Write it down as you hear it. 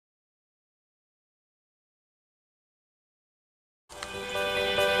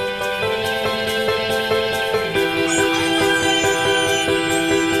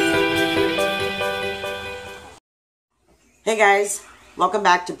Hey guys, welcome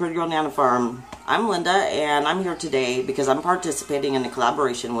back to Pretty Girl Nana Farm. I'm Linda and I'm here today because I'm participating in a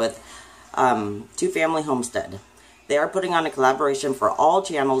collaboration with Two Family Homestead. They are putting on a collaboration for all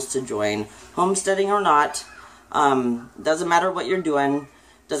channels to join, homesteading or not. Doesn't matter what you're doing,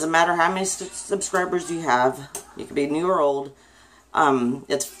 doesn't matter how many subscribers you have, you can be new or old.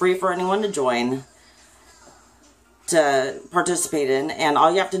 It's free for anyone to join, to participate in, and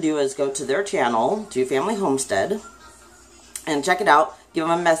all you have to do is go to their channel, Two Family Homestead, and check it out. Give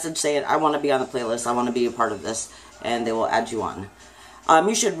them a message saying, I want to be on the playlist, I want to be a part of this, and they will add you on.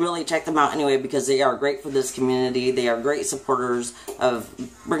 You should really check them out anyway because they are great for this community. They are great supporters of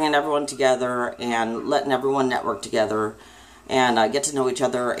bringing everyone together and letting everyone network together and get to know each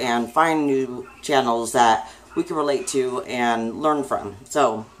other and find new channels that we can relate to and learn from.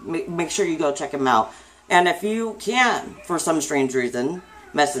 So make sure you go check them out. And if you can't, for some strange reason,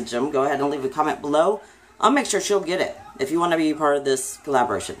 message them, go ahead and leave a comment below. I'll make sure she'll get it if you want to be part of this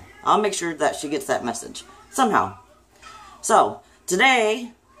collaboration. I'll make sure that she gets that message somehow. So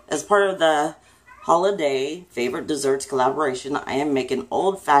today, as part of the holiday favorite desserts collaboration, I am making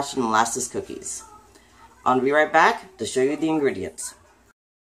Old Fashion Molasses Cookies. I'll be right back to show you the ingredients.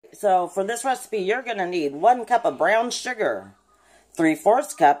 So for this recipe, you're going to need 1 cup of brown sugar,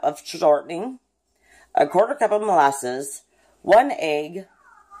 3/4 cup of shortening, 1/4 cup of molasses, 1 egg,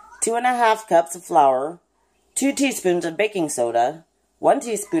 2½ cups of flour, 2 teaspoons of baking soda, 1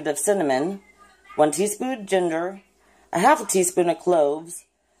 teaspoon of cinnamon, 1 teaspoon of ginger, 1/2 teaspoon of cloves,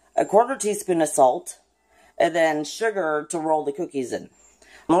 1/4 teaspoon of salt, and then sugar to roll the cookies in.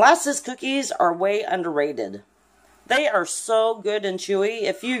 Molasses cookies are way underrated. They are so good and chewy.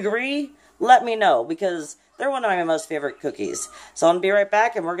 If you agree, let me know because they're one of my most favorite cookies. So I'm going to be right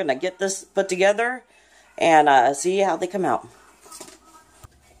back and we're going to get this put together and see how they come out.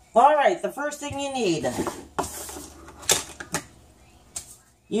 Alright, the first thing you need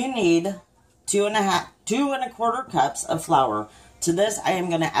 2¼ cups of flour. To this, I am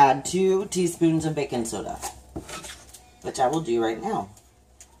going to add 2 teaspoons of baking soda, which I will do right now.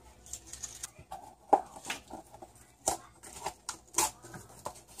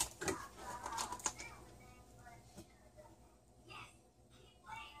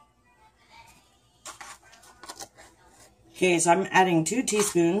 Okay, so I'm adding 2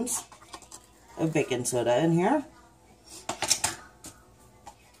 teaspoons of baking soda in here.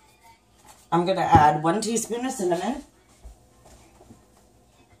 I'm going to add 1 teaspoon of cinnamon.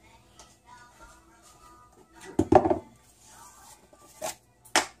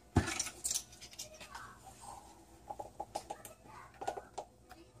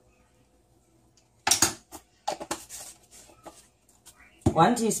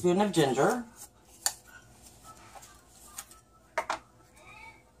 One teaspoon of ginger.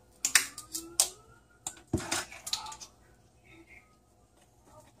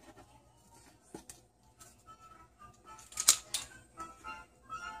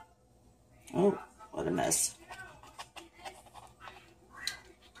 Oh, what a mess.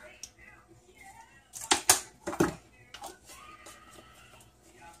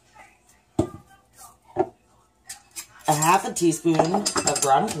 A 1/2 teaspoon of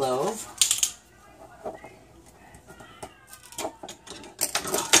ground clove.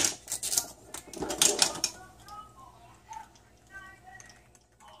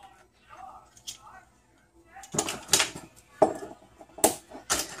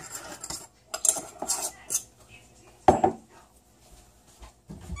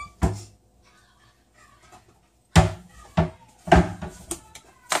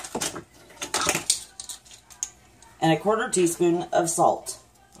 And a 1/4 teaspoon of salt.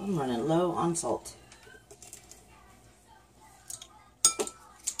 I'm running low on salt.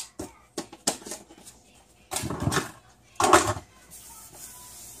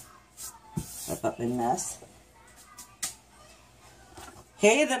 Wipe up my mess.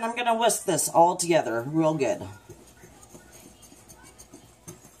 Okay, then I'm going to whisk this all together real good.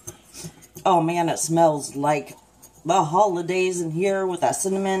 Oh man, it smells like the holidays in here with that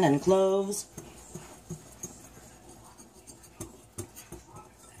cinnamon and cloves.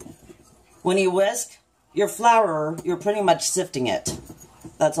 When you whisk your flour, you're pretty much sifting it.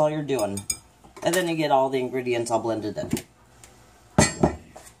 That's all you're doing. And then you get all the ingredients all blended in.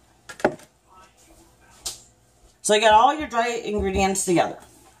 So you got all your dry ingredients together.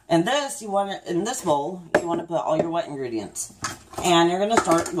 And this, in this bowl, you want to put all your wet ingredients. And you're going to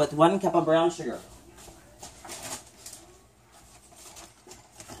start with 1 cup of brown sugar.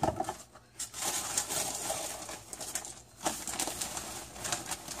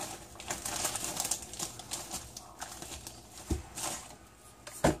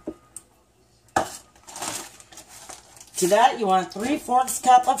 To that, you want 3/4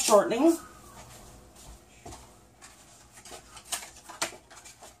 cup of shortening.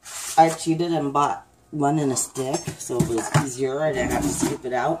 I cheated and bought one in a stick, so it was easier. I didn't have to scoop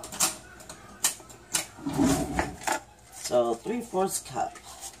it out. So 3/4 cup.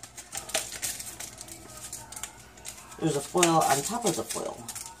 There's a foil on top of the foil.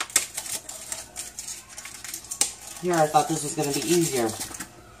 Here, I thought this was going to be easier.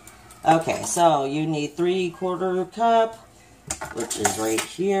 Okay, so you need 3/4 cup, which is right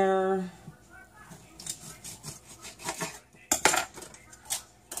here.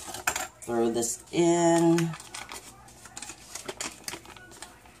 Throw this in.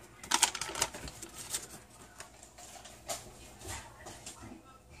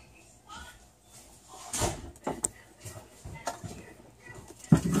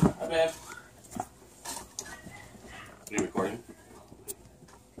 Hi, babe. Are you recording?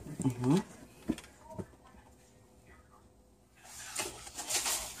 Mm-hmm.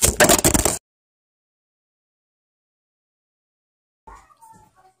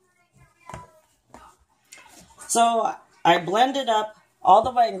 So I blended up all the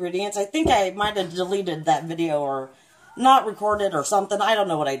wet ingredients. I think I might have deleted that video or not recorded or something. I don't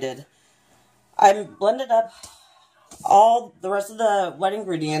know what I did. I blended up all the rest of the wet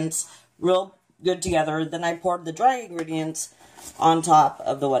ingredients real good together. Then I poured the dry ingredients on top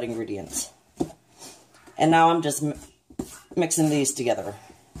of the wet ingredients. And now I'm just mixing these together.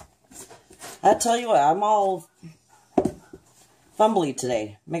 I tell you what, I'm all fumbly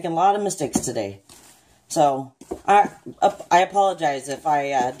today. Making a lot of mistakes today. So, I apologize if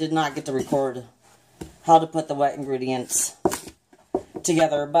I did not get to record how to put the wet ingredients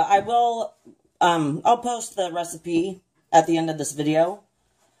together. But I will, I'll post the recipe at the end of this video.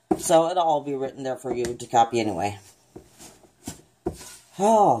 So, it'll all be written there for you to copy anyway.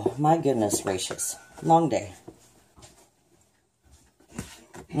 Oh, my goodness gracious. Long day.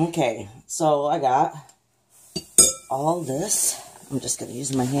 Okay, so I got all this. I'm just going to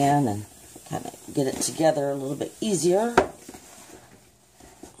use my hand and kind of get it together a little bit easier.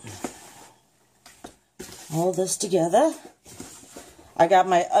 All this together. I got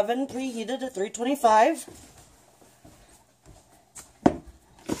my oven preheated at 325.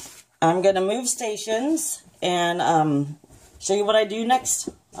 I'm going to move stations and show you what I do next.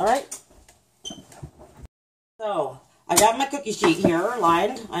 Alright? So, I got my cookie sheet here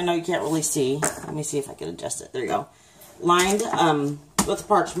lined. I know you can't really see. Let me see if I can adjust it. There you go. Lined with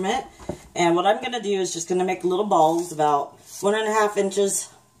parchment. And what I'm going to do is just going to make little balls about 1.5 inches.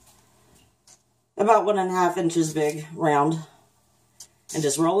 About 1.5 inches big, round. And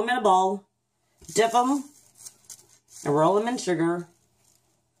just roll them in a ball. Dip them. And roll them in sugar.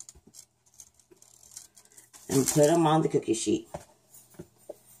 And put them on the cookie sheet.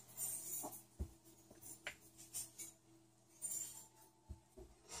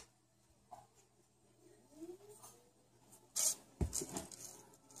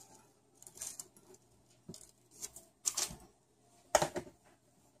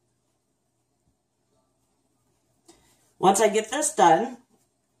 Once I get this done,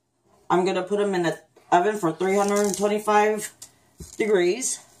 I'm going to put them in the oven for 325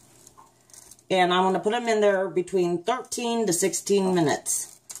 degrees. And I'm going to put them in there between 13 to 16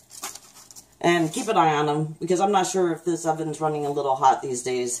 minutes. And keep an eye on them, because I'm not sure if this oven's running a little hot these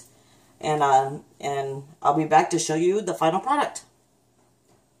days. And I'll be back to show you the final product.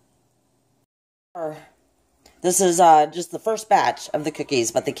 This is just the first batch of the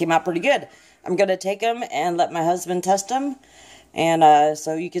cookies, but they came out pretty good. I'm going to take them and let my husband test them. And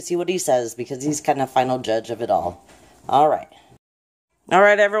so you can see what he says, because he's kind of final judge of it all. Alright.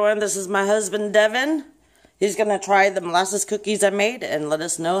 Alright, everyone. This is my husband, Devin. He's going to try the molasses cookies I made and let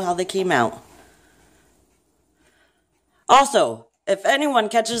us know how they came out. Also, if anyone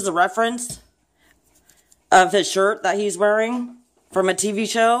catches the reference of his shirt that he's wearing from a TV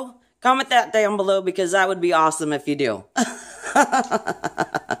show, comment that down below, because that would be awesome if you do.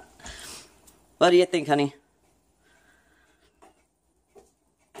 What do you think, honey?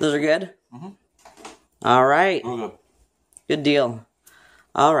 Those are good? Mm-hmm. All right. Real good. Good deal.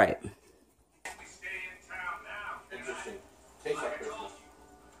 All right.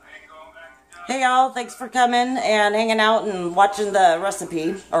 Hey, y'all. Thanks for coming and hanging out and watching the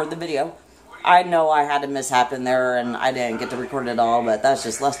recipe, or the video. I know I had a mishap in there and I didn't get to record it all, but that's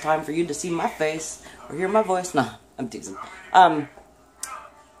just less time for you to see my face or hear my voice. No, I'm teasing.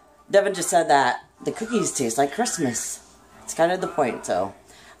 Devin just said that the cookies taste like Christmas. It's kind of the point, so.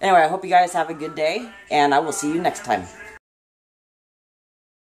 Anyway, I hope you guys have a good day, and I will see you next time.